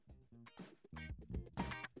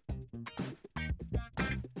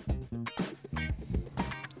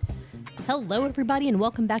Hello, everybody, and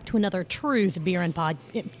welcome back to another Truth Beer and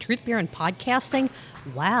Podcasting.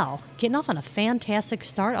 Wow, getting off on a fantastic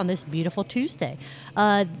start on this beautiful Tuesday.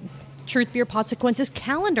 Truth Beer Podsequences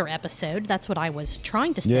calendar episode. That's what I was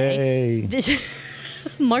trying to say. Yay.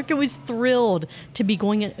 Marco is thrilled to be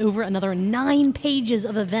going over another 9 pages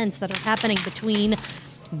of events that are happening between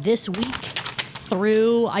this week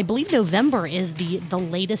through, I believe November is the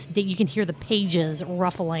latest date. You can hear the pages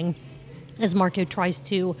ruffling as Marco tries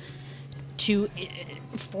to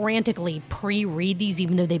frantically pre-read these,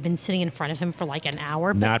 even though they've been sitting in front of him for like an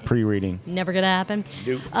hour. Not pre-reading. Never going to happen.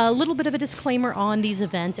 Nope. A little bit of a disclaimer on these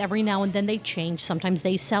events. Every now and then they change. Sometimes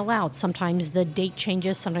they sell out. Sometimes the date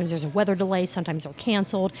changes. Sometimes there's a weather delay. Sometimes they're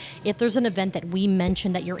canceled. If there's an event that we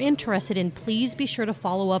mention that you're interested in, please be sure to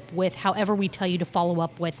follow up with however we tell you to follow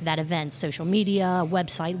up with that event. Social media,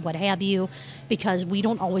 website, what have you, because we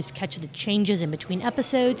don't always catch the changes in between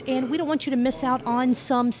episodes, and we don't want you to miss out on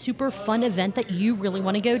some super fun event that you really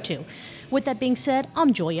want to go to. With that being said,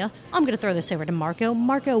 I'm Julia. I'm going to throw this over to Marco.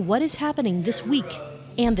 Marco, what is happening this week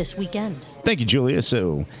and this weekend? Thank you, Julia.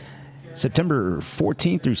 So, September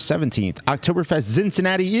 14th through 17th, Oktoberfest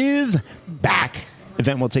Cincinnati is back.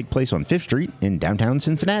 Event will take place on 5th Street in downtown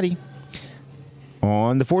Cincinnati.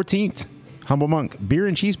 On the 14th, Humble Monk beer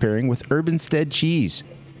and cheese pairing with Urbanstead cheese.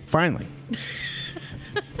 Finally.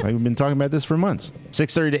 We've been talking about this for months.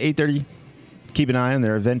 6:30 to 8:30. Keep an eye on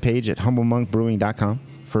their event page at humblemonkbrewing.com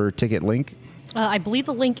for a ticket link. I believe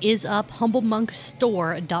the link is up,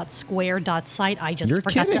 humblemonkstore.square.site. I just You're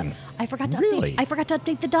forgot kidding. to. I forgot to Really? update. I forgot to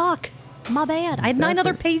update the doc. My bad. I had 9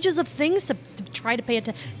 other pages of things to try to pay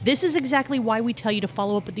attention. This is exactly why we tell you to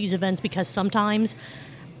follow up with these events, because sometimes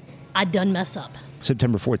I done mess up.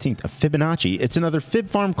 September 14th, a Fibonacci. It's another Fib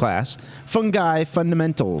Farm class, Fungi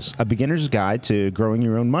Fundamentals, a beginner's guide to growing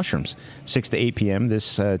your own mushrooms. 6 to 8 p.m.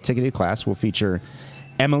 This ticketed class will feature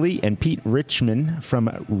Emily and Pete Richmond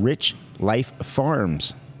from Rich Life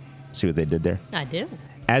Farms. See what they did there? I do.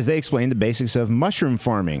 As they explain the basics of mushroom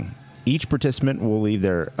farming, each participant will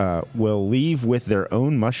leave with their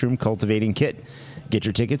own mushroom cultivating kit. Get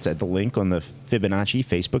your tickets at the link on the Fibonacci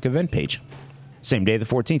Facebook event page. Same day, the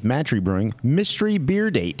 14th, Mad Tree Brewing Mystery Beer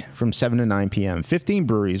Date from 7 to 9 p.m. 15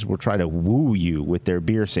 breweries will try to woo you with their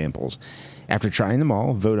beer samples. After trying them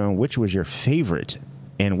all, vote on which was your favorite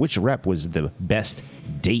and which rep was the best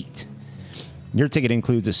date. Your ticket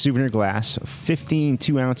includes a souvenir glass, 15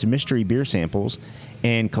 2-ounce mystery beer samples,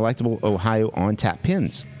 and collectible Ohio on-tap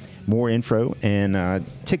pins. More info and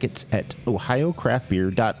tickets at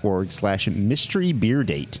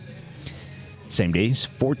ohiocraftbeer.org/mysterybeerdate. Same days,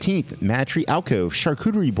 14th, Mad Tree Alcove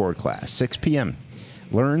Charcuterie Board Class, 6 p.m.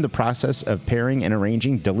 Learn the process of pairing and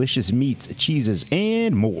arranging delicious meats, cheeses,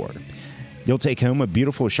 and more. You'll take home a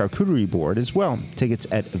beautiful charcuterie board as well. Tickets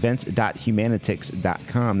at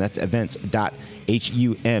events.humanitix.com. That's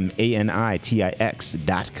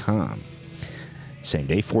events.humanitix.com. Same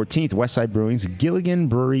day, 14th, Westside Brewing's Gilligan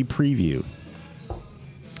Brewery Preview.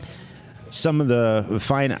 Some of the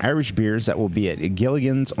fine Irish beers that will be at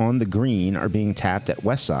Gilligan's on the Green are being tapped at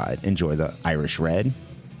Westside. Enjoy the Irish Red,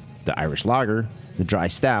 the Irish Lager, the Dry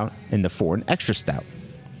Stout, and the Foreign Extra Stout.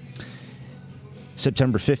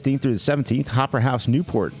 September 15th through the 17th, Hopper House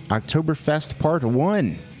Newport, Oktoberfest Part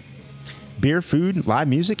 1. Beer, food, live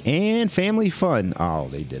music, and family fun. Oh,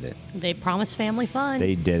 they did it. They promised family fun.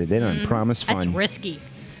 They did it. They done promised fun. That's risky.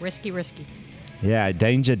 Risky. Yeah,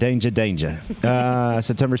 danger.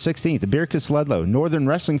 September 16th, the Birkus Ludlow Northern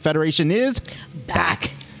Wrestling Federation is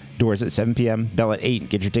back. Doors at 7 p.m., bell at 8.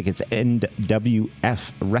 Get your tickets at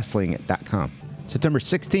nwfwrestling.com. September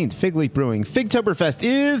 16th, Fig Leaf Brewing Figtoberfest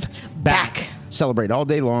is back. Celebrate all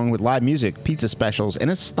day long with live music, pizza specials, and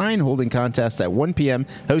a Stein holding contest at 1 p.m.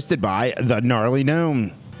 hosted by the Gnarly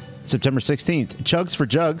Gnome. September 16th, Chugs for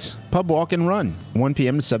Jugs, Pub Walk and Run, 1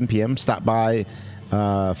 p.m. to 7 p.m. Stop by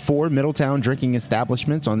 4 Middletown drinking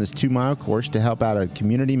establishments on this 2-mile course to help out a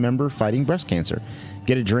community member fighting breast cancer.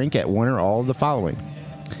 Get a drink at one or all of the following: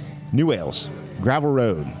 New Ales, Gravel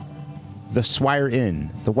Road, the Swire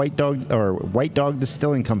Inn, the White Dog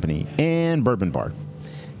Distilling Company, and Bourbon Bar.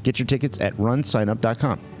 Get your tickets at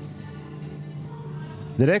runsignup.com.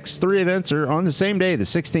 The next 3 events are on the same day, the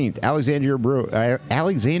 16th, Alexandria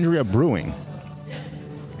Brewing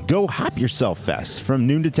Go Hop Yourself Fest from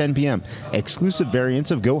noon to 10 p.m. Exclusive variants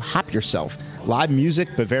of Go Hop Yourself. Live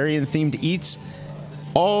music, Bavarian-themed eats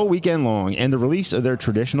all weekend long, and the release of their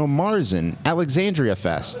traditional Marzen Alexandria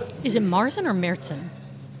Fest. Is it Marzen or Märzen?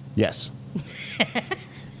 Yes.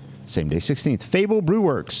 Same day, 16th. Fable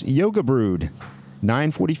Brewworks Yoga Brewed,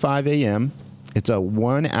 9:45 a.m. It's a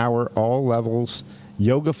 1-hour all levels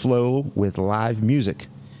yoga flow with live music.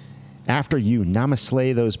 After you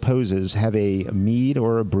namaste those poses, have a mead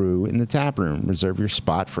or a brew in the tap room. Reserve your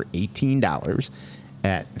spot for $18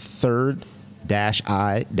 at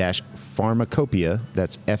third-I-pharmacopoeia.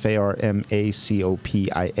 That's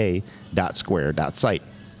FARMACOPIA.square.site.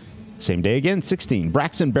 Same day again, 16.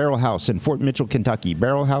 Braxton Barrel House in Fort Mitchell, Kentucky.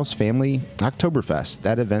 Barrel House Family Oktoberfest.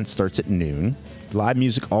 That event starts at noon. Live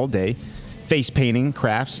music all day. Face painting,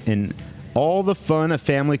 crafts, and all the fun a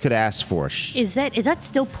family could ask for. Is that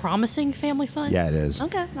still promising family fun? Yeah, it is.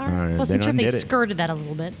 Okay, all right. Wasn't sure if they skirted that a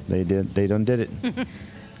little bit. They did. They done did it.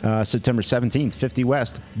 September 17th, 50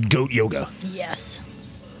 West, Goat Yoga. Yes.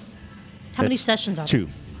 How many sessions are there?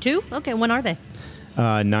 2. 2? Okay, when are they?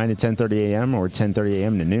 9 to 10:30 a.m. or 10:30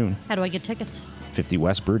 a.m. to noon. How do I get tickets?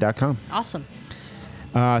 50westbrew.com. Awesome.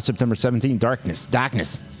 September 17th,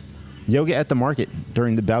 Darkness. Yoga at the market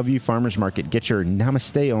during the Bellevue Farmers Market. Get your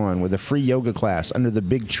namaste on with a free yoga class under the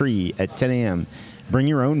big tree at 10 a.m. Bring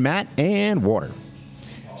your own mat and water.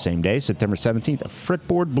 Same day, September 17th,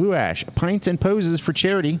 Fretboard Blue Ash, pints and poses for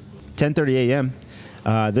charity, 10:30 a.m.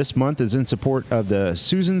 This month is in support of the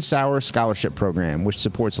Susan Sauer Scholarship Program, which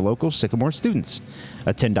supports local Sycamore students.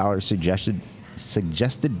 A $10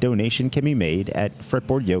 suggested donation can be made at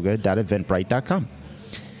fretboardyoga.eventbrite.com.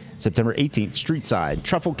 September 18th, Streetside,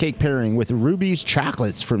 truffle cake pairing with Ruby's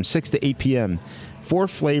Chocolates from 6 to 8 p.m. 4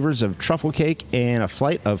 flavors of truffle cake and a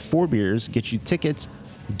flight of 4 beers. Get your tickets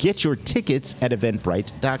at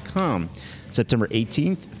eventbrite.com. September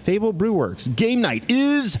 18th, Fable Brewworks. Game night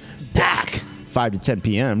is back. 5 to 10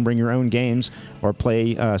 p.m. Bring your own games or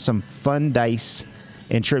play some fun dice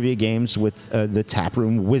and trivia games with the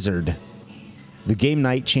Taproom Wizard. The game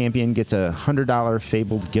night champion gets a $100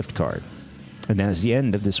 Fabled gift card. And that is the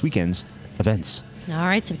end of this weekend's events. All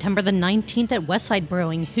right, September the 19th at Westside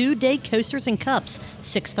Brewing, Who Day Coasters and Cups,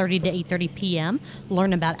 6:30 to 8:30 p.m.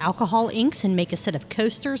 Learn about alcohol inks and make a set of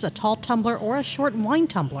coasters, a tall tumbler, or a short wine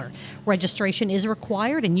tumbler. Registration is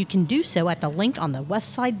required, and you can do so at the link on the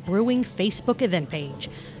Westside Brewing Facebook event page.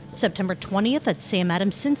 September 20th at Sam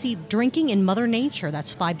Adams Cincy, Drinking in Mother Nature.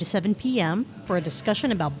 That's 5 to 7 p.m. for a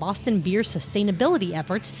discussion about Boston Beer's sustainability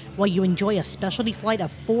efforts while you enjoy a specialty flight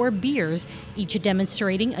of 4 beers, each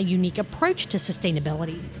demonstrating a unique approach to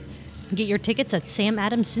sustainability. Get your tickets at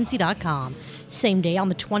samadamscincy.com. Same day on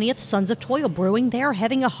the 20th, Sons of Toil Brewing, they are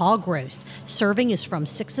having a hog roast. Serving is from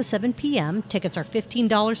 6 to 7 p.m. Tickets are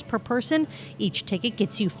 $15 per person. Each ticket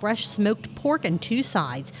gets you fresh smoked pork and 2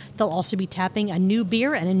 sides. They'll also be tapping a new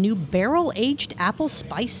beer and a new barrel-aged apple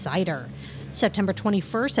spice cider. September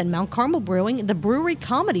 21st at Mount Carmel Brewing, the Brewery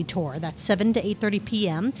Comedy Tour. That's 7 to 8:30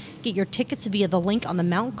 p.m. Get your tickets via the link on the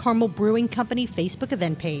Mount Carmel Brewing Company Facebook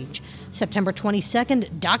event page. September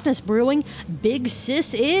 22nd, Darkness Brewing, Big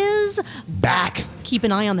Sis is back. Keep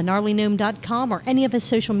an eye on the gnarlygnome.com or any of his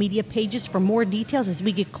social media pages for more details as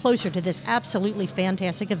we get closer to this absolutely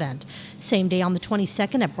fantastic event. Same day on the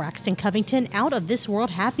 22nd at Braxton Covington, Out of This World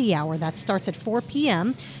Happy Hour. That starts at 4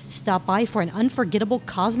 p.m. Stop by for an unforgettable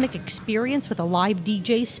cosmic experience with a live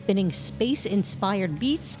DJ spinning space-inspired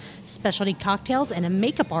beats, specialty cocktails, and a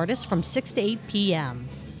makeup artist from 6 to 8 p.m.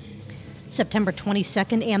 September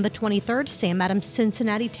 22nd and the 23rd, Sam Adams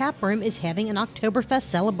Cincinnati Tap Room is having an Oktoberfest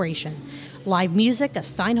celebration. Live music, a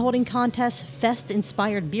Steinholding contest,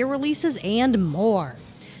 fest-inspired beer releases, and more.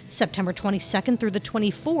 September 22nd through the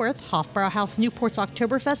 24th, Hofbrauhaus Newport's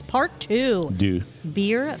Oktoberfest Part 2.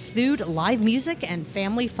 Beer, food, live music, and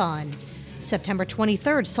family fun. September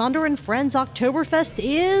 23rd, Sonder and Friends Oktoberfest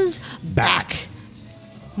is back.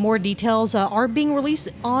 More details are being released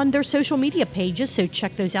on their social media pages, so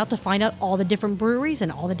check those out to find out all the different breweries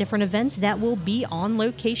and all the different events that will be on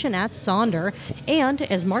location at Sonder. And,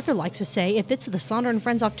 as Marco likes to say, if it's the Sonder and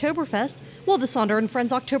Friends Oktoberfest, well, the Sonder and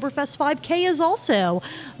Friends Oktoberfest 5K is also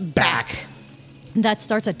back. That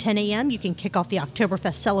starts at 10 a.m. You can kick off the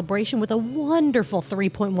Oktoberfest celebration with a wonderful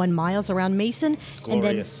 3.1 miles around Mason. It's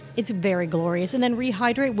glorious. It's very glorious. And then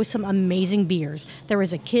rehydrate with some amazing beers. There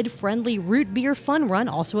is a kid-friendly root beer fun run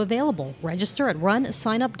also available. Register at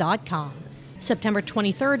runsignup.com. September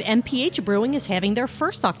 23rd, MPH Brewing is having their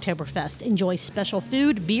first Oktoberfest. Enjoy special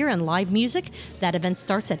food, beer, and live music. That event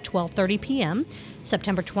starts at 12:30 p.m.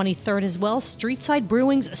 September 23rd as well, Streetside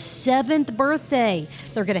Brewing's 7th birthday.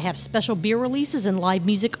 They're going to have special beer releases and live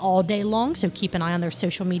music all day long, so keep an eye on their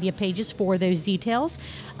social media pages for those details.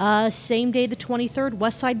 Same day, the 23rd,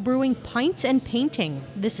 Westside Brewing Pints and Painting.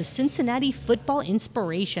 This is Cincinnati Football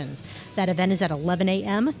Inspirations. That event is at 11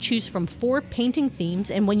 a.m. Choose from 4 painting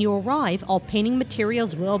themes, and when you arrive, all painting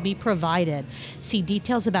materials will be provided. See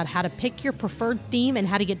details about how to pick your preferred theme and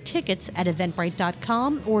how to get tickets at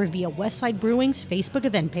eventbrite.com or via Westside Brewing's Facebook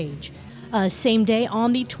event page. Same day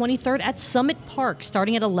on the 23rd at Summit Park,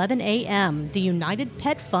 starting at 11 a.m. The United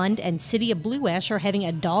Pet Fund and City of Blue Ash are having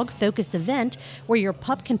a dog-focused event where your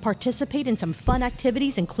pup can participate in some fun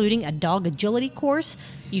activities, including a dog agility course.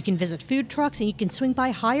 You can visit food trucks, and you can swing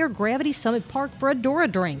by Higher Gravity Summit Park for a Dora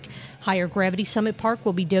drink. Higher Gravity Summit Park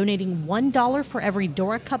will be donating $1 for every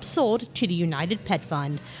Dora cup sold to the United Pet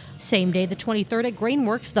Fund. Same day, the 23rd at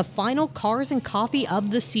Grainworks, the final Cars and Coffee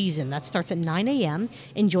of the season. That starts at 9 a.m.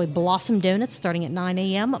 Enjoy Blossom Donuts starting at 9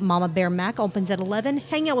 a.m. Mama Bear Mac opens at 11.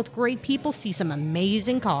 Hang out with great people, see some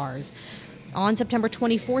amazing cars. On September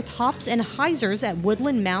 24th, Hops and Heisers at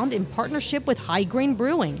Woodland Mound in partnership with High Grain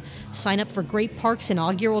Brewing. Sign up for Great Park's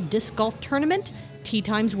inaugural disc golf tournament. Tee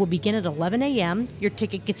times will begin at 11 a.m. Your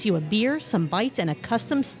ticket gets you a beer, some bites, and a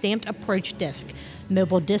custom stamped approach disc.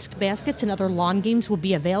 Mobile disc baskets and other lawn games will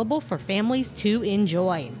be available for families to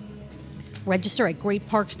enjoy. Register at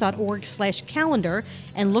greatparks.org/calendar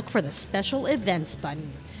and look for the special events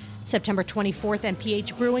button. September 24th,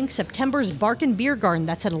 MPH Brewing, September's Barkin Beer Garden.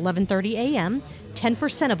 That's at 11:30 a.m.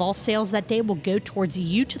 10% of all sales that day will go towards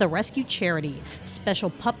You to the Rescue charity. Special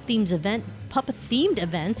pup-themed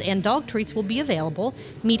events and dog treats will be available.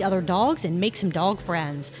 Meet other dogs and make some dog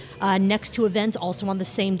friends. Next two events, also on the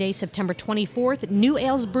same day, September 24th, New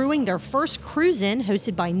Ales Brewing, their first cruise-in,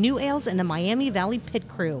 hosted by New Ales and the Miami Valley Pit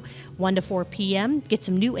Crew. 1 to 4 p.m., get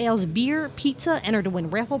some New Ales beer, pizza, enter to win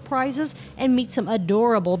raffle prizes, and meet some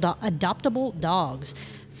adorable adoptable dogs.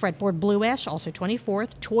 Fretboard Blue Ash, also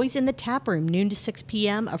 24th. Toys in the Tap Room, noon to 6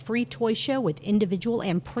 p.m. A free toy show with individual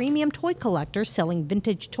and premium toy collectors selling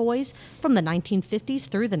vintage toys from the 1950s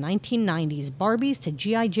through the 1990s. Barbies to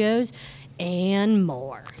G.I. Joes and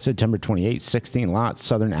more. September 28th, 16 Lots,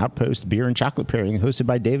 Southern Outpost Beer and Chocolate Pairing, hosted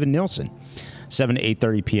by David Nilsson. 7 to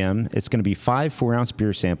 8:30 p.m. It's going to be 5 4-ounce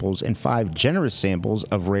beer samples and 5 generous samples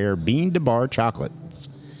of rare Bean to Bar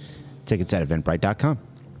chocolates. Tickets at eventbrite.com.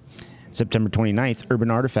 September 29th,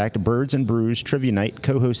 Urban Artifact Birds and Brews Trivia Night,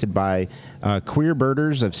 co-hosted by Queer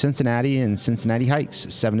Birders of Cincinnati and Cincinnati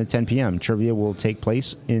Hikes, 7 to 10 p.m. Trivia will take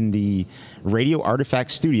place in the Radio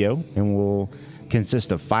Artifact studio and will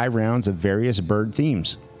consist of 5 rounds of various bird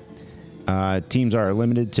themes. Teams are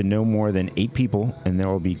limited to no more than 8 people, and there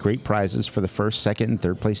will be great prizes for the first, second, and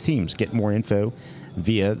third place teams. Get more info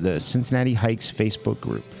via the Cincinnati Hikes Facebook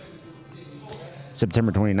group.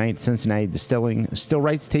 September 29th, Cincinnati Distilling Still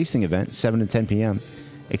Rights Tasting Event, 7 to 10 p.m.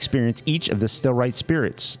 Experience each of the Still Right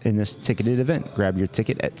spirits in this ticketed event. Grab your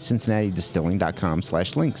ticket at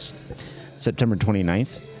cincinnatidistilling.com/links. September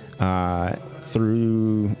 29th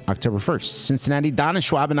through October 1st, Cincinnati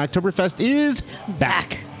Donnerschwaben Oktoberfest is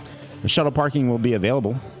back. The shuttle parking will be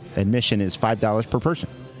available. Admission is $5 per person.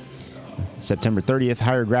 September 30th,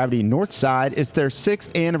 Higher Gravity Northside. It's their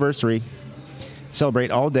 6th anniversary.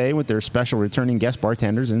 Celebrate all day with their special returning guest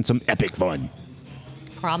bartenders and some epic fun.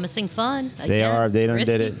 Promising fun. Again, they are. They done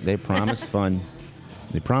risky. did it. They promised fun.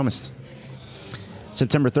 They promised.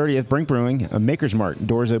 September 30th, Brink Brewing, a Maker's Mart.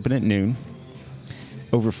 Doors open at noon.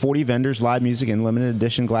 Over 40 vendors, live music, and limited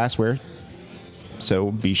edition glassware.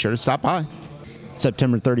 So be sure to stop by.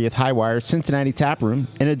 September 30th, Highwire, Cincinnati Tap Room,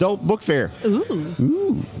 an adult book fair.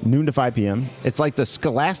 Ooh. Noon to 5 p.m. It's like the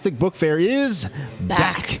Scholastic Book Fair is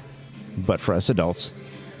back. But for us adults.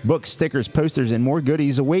 Books, stickers, posters, and more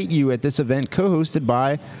goodies await you at this event, co-hosted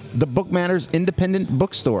by the Book Matters Independent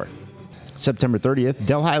Bookstore. September 30th,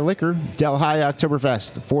 Delhi Liquor, Delhi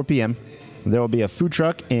Oktoberfest, 4 p.m. There will be a food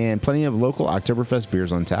truck and plenty of local Oktoberfest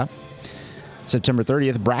beers on tap. September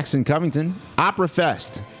 30th, Braxton Covington, Opera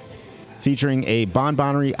Fest, featuring a Bon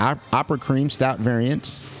Bonnery Opera Cream Stout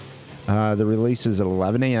variant. The release is at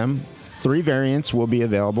 11 a.m. 3 variants will be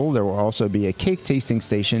available. There will also be a cake tasting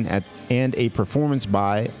station and a performance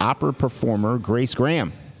by opera performer Grace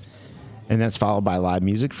Graham. And that's followed by live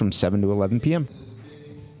music from 7 to 11 p.m.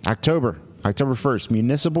 October 1st,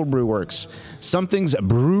 Municipal Brew Works. Something's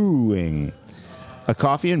Brewing. A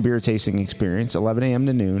coffee and beer tasting experience, 11 a.m.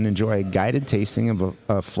 to noon. Enjoy a guided tasting of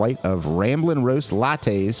a flight of Ramblin' Roast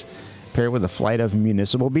lattes paired with a flight of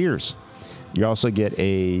municipal beers. You also get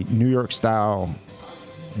a New York-style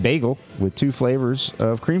bagel with 2 flavors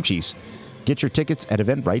of cream cheese. Get your tickets at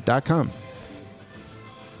eventbrite.com.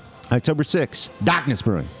 October 6th, Darkness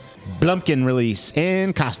Brewing, Blumpkin release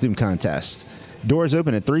and costume contest. Doors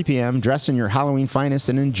open at 3 p.m. Dress in your Halloween finest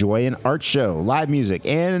and enjoy an art show, live music,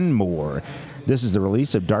 and more. This is the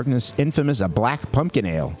release of Darkness' infamous Black Pumpkin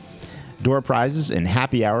Ale. Door prizes and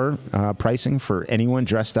happy hour pricing for anyone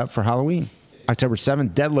dressed up for Halloween. October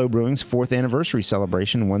 7th, Deadlow Brewing's 4th anniversary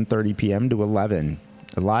celebration, 1:30 p.m. to 11.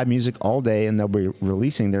 Live music all day, and they'll be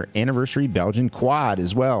releasing their anniversary Belgian quad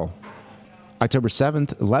as well. October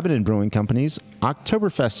 7th, Lebanon Brewing Company's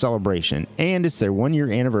Oktoberfest celebration, and it's their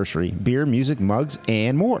 1-year anniversary. Beer, music, mugs,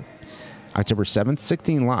 and more. October 7th,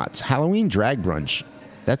 16 Lots, Halloween Drag Brunch.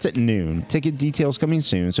 That's at noon. Ticket details coming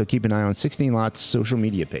soon, so keep an eye on 16 Lots' social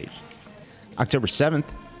media page. October 7th,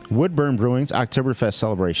 Woodburn Brewing's Oktoberfest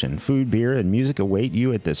celebration. Food, beer, and music await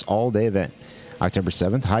you at this all-day event. October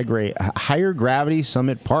 7th, Higher Gravity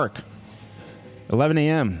Summit Park. 11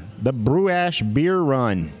 a.m., the Brew Ash Beer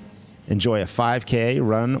Run. Enjoy a 5K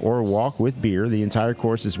run or walk with beer. The entire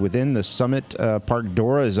course is within the Summit Park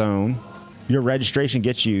Dora Zone. Your registration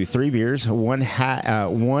gets you 3 beers, one at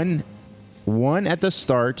the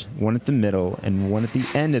start, one at the middle, and one at the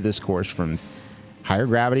end of this course from Higher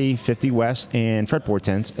Gravity, 50 West, and Fretboard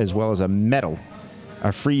Tents, as well as a medal,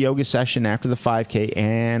 a free yoga session after the 5K,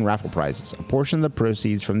 and raffle prizes. A portion of the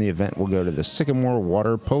proceeds from the event will go to the Sycamore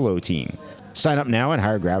Water Polo team. Sign up now at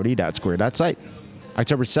highergravity.square.site.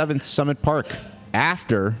 October 7th, Summit Park.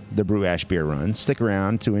 After the Brew Ash Beer Run, stick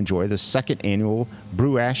around to enjoy the 2nd annual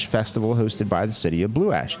Brew Ash Festival hosted by the city of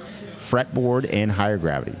Blue Ash, Fretboard, and Higher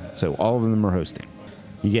Gravity. So all of them are hosting.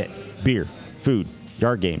 You get beer, food,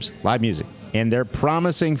 yard games, live music, and they're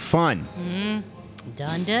promising fun.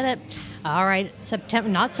 Done did it. All right,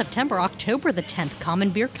 October the 10th,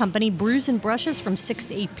 Common Beer Company Brews and Brushes from 6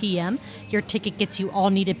 to 8 p.m. Your ticket gets you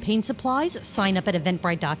all needed paint supplies. Sign up at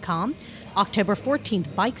eventbrite.com. October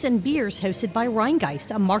 14th, Bikes and Beers hosted by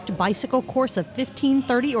Rheingeist, a marked bicycle course of 15,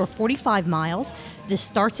 30, or 45 miles. This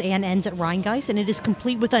starts and ends at Rheingeist, and it is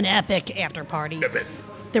complete with an epic after party. Epic.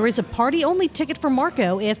 There is a party-only ticket for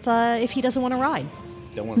Marco if he doesn't want to ride.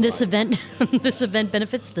 This event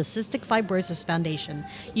benefits the Cystic Fibrosis Foundation.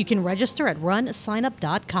 You can register at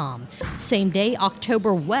runsignup.com. Same day,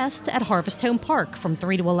 October West at Harvest Home Park from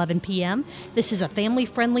 3 to 11 p.m. This is a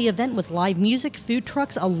family-friendly event with live music, food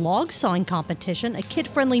trucks, a log sawing competition, a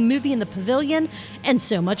kid-friendly movie in the pavilion, and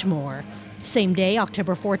so much more. Same day,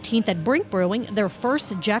 October 14th at Brink Brewing, their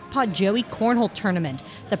first Jackpot Joey Cornhole Tournament.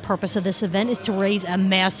 The purpose of this event is to raise a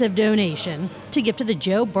massive donation to give to the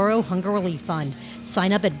Joe Burrow Hunger Relief Fund.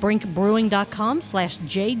 Sign up at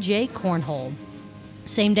brinkbrewing.com/JJCornhole.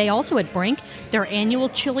 Same day also at Brink, their annual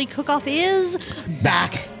chili cook-off is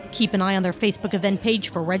back. Keep an eye on their Facebook event page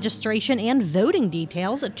for registration and voting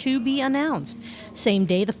details to be announced. Same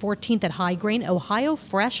day, the 14th at High Grain Ohio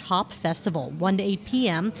Fresh Hop Festival, 1 to 8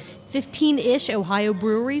 p.m. 15-ish Ohio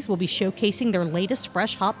breweries will be showcasing their latest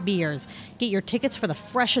fresh hop beers. Get your tickets for the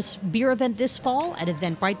freshest beer event this fall at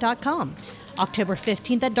eventbrite.com. October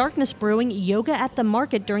 15th at Darkness Brewing, yoga at the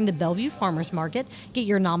market during the Bellevue Farmers Market. Get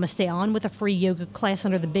your Namaste on with a free yoga class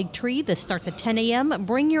under the big tree. This starts at 10 a.m.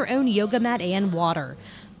 Bring your own yoga mat and water.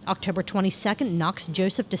 October 22nd, Knox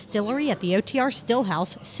Joseph Distillery at the OTR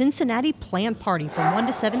Stillhouse Cincinnati Plant Party from 1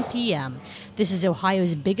 to 7 p.m. This is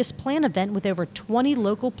Ohio's biggest plant event with over 20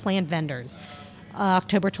 local plant vendors.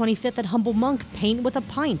 October 25th at Humble Monk, Paint with a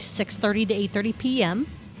Pint, 6:30 to 8:30 p.m.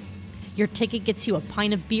 Your ticket gets you a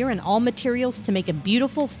pint of beer and all materials to make a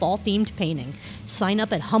beautiful fall-themed painting. Sign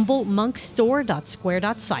up at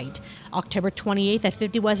humblemonkstore.square.site. October 28th at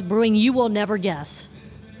 50 West Brewing, you will never guess.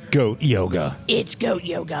 Goat yoga. It's goat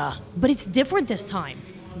yoga, but it's different this time.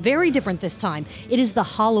 Very different this time. It is the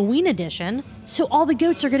Halloween edition, so all the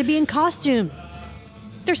goats are going to be in costume.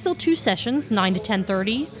 There's still 2 sessions, 9 to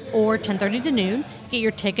 10:30 or 10:30 to noon. Get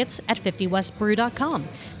your tickets at 50westbrew.com.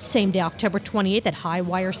 Same day, October 28th at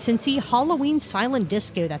Highwire Cincy, Halloween Silent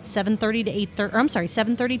Disco. That's 7:30 to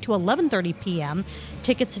 11:30 p.m.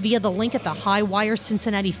 Tickets via the link at the Highwire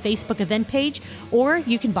Cincinnati Facebook event page, or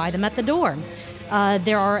you can buy them at the door.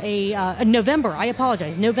 There are November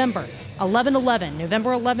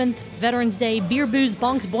 11th, Veterans Day, Beer, Booze,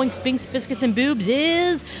 Bonks, Boinks, Binks, Biscuits, and Boobs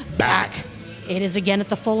is back. It is again at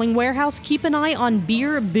the Foaling Warehouse. Keep an eye on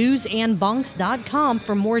beerboozeandbonks.com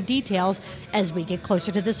for more details as we get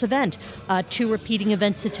closer to this event. 2 repeating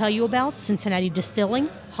events to tell you about: Cincinnati Distilling.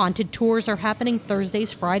 Haunted tours are happening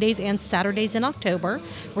Thursdays, Fridays, and Saturdays in October.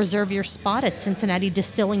 Reserve your spot at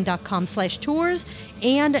cincinnatidistilling.com/tours.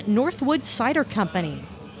 And Northwood Cider Company.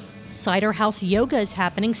 Cider House Yoga is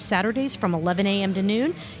happening Saturdays from 11 a.m. to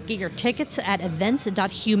noon. Get your tickets at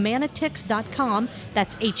events.humanitix.com.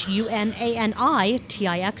 That's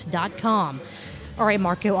HUMANITIX.com. All right,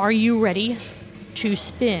 Marco, are you ready to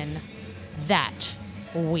spin that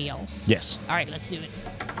wheel? Yes. All right, let's do it.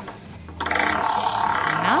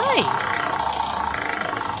 Nice.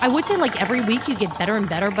 I would say like every week you get better and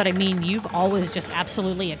better, but I mean, you've always just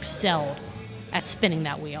absolutely excelled at spinning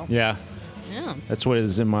that wheel. Yeah. Yeah. That's what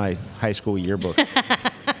is in my high school yearbook.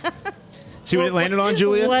 See what it landed on,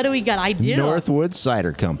 Julia? What do we got? I do. Northwood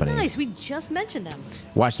Cider Company. Nice. We just mentioned them.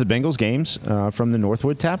 Watch the Bengals games from the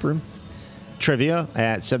Northwood Tap Room. trivia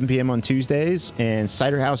at 7 p.m. on Tuesdays, and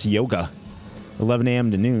Cider House Yoga, 11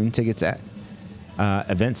 a.m. to noon. Tickets at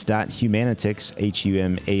events.humanitix,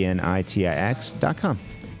 humanitix.com.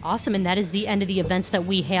 Awesome, and that is the end of the events that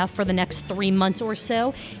we have for the next 3 months or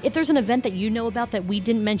so. If there's an event that you know about that we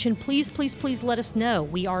didn't mention, please let us know.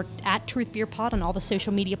 We are at Truth Beer Pod on all the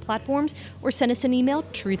social media platforms, or send us an email,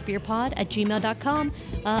 truthbeerpod@gmail.com.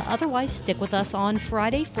 Otherwise, stick with us on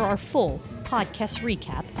Friday for our full podcast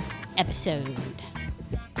recap episode.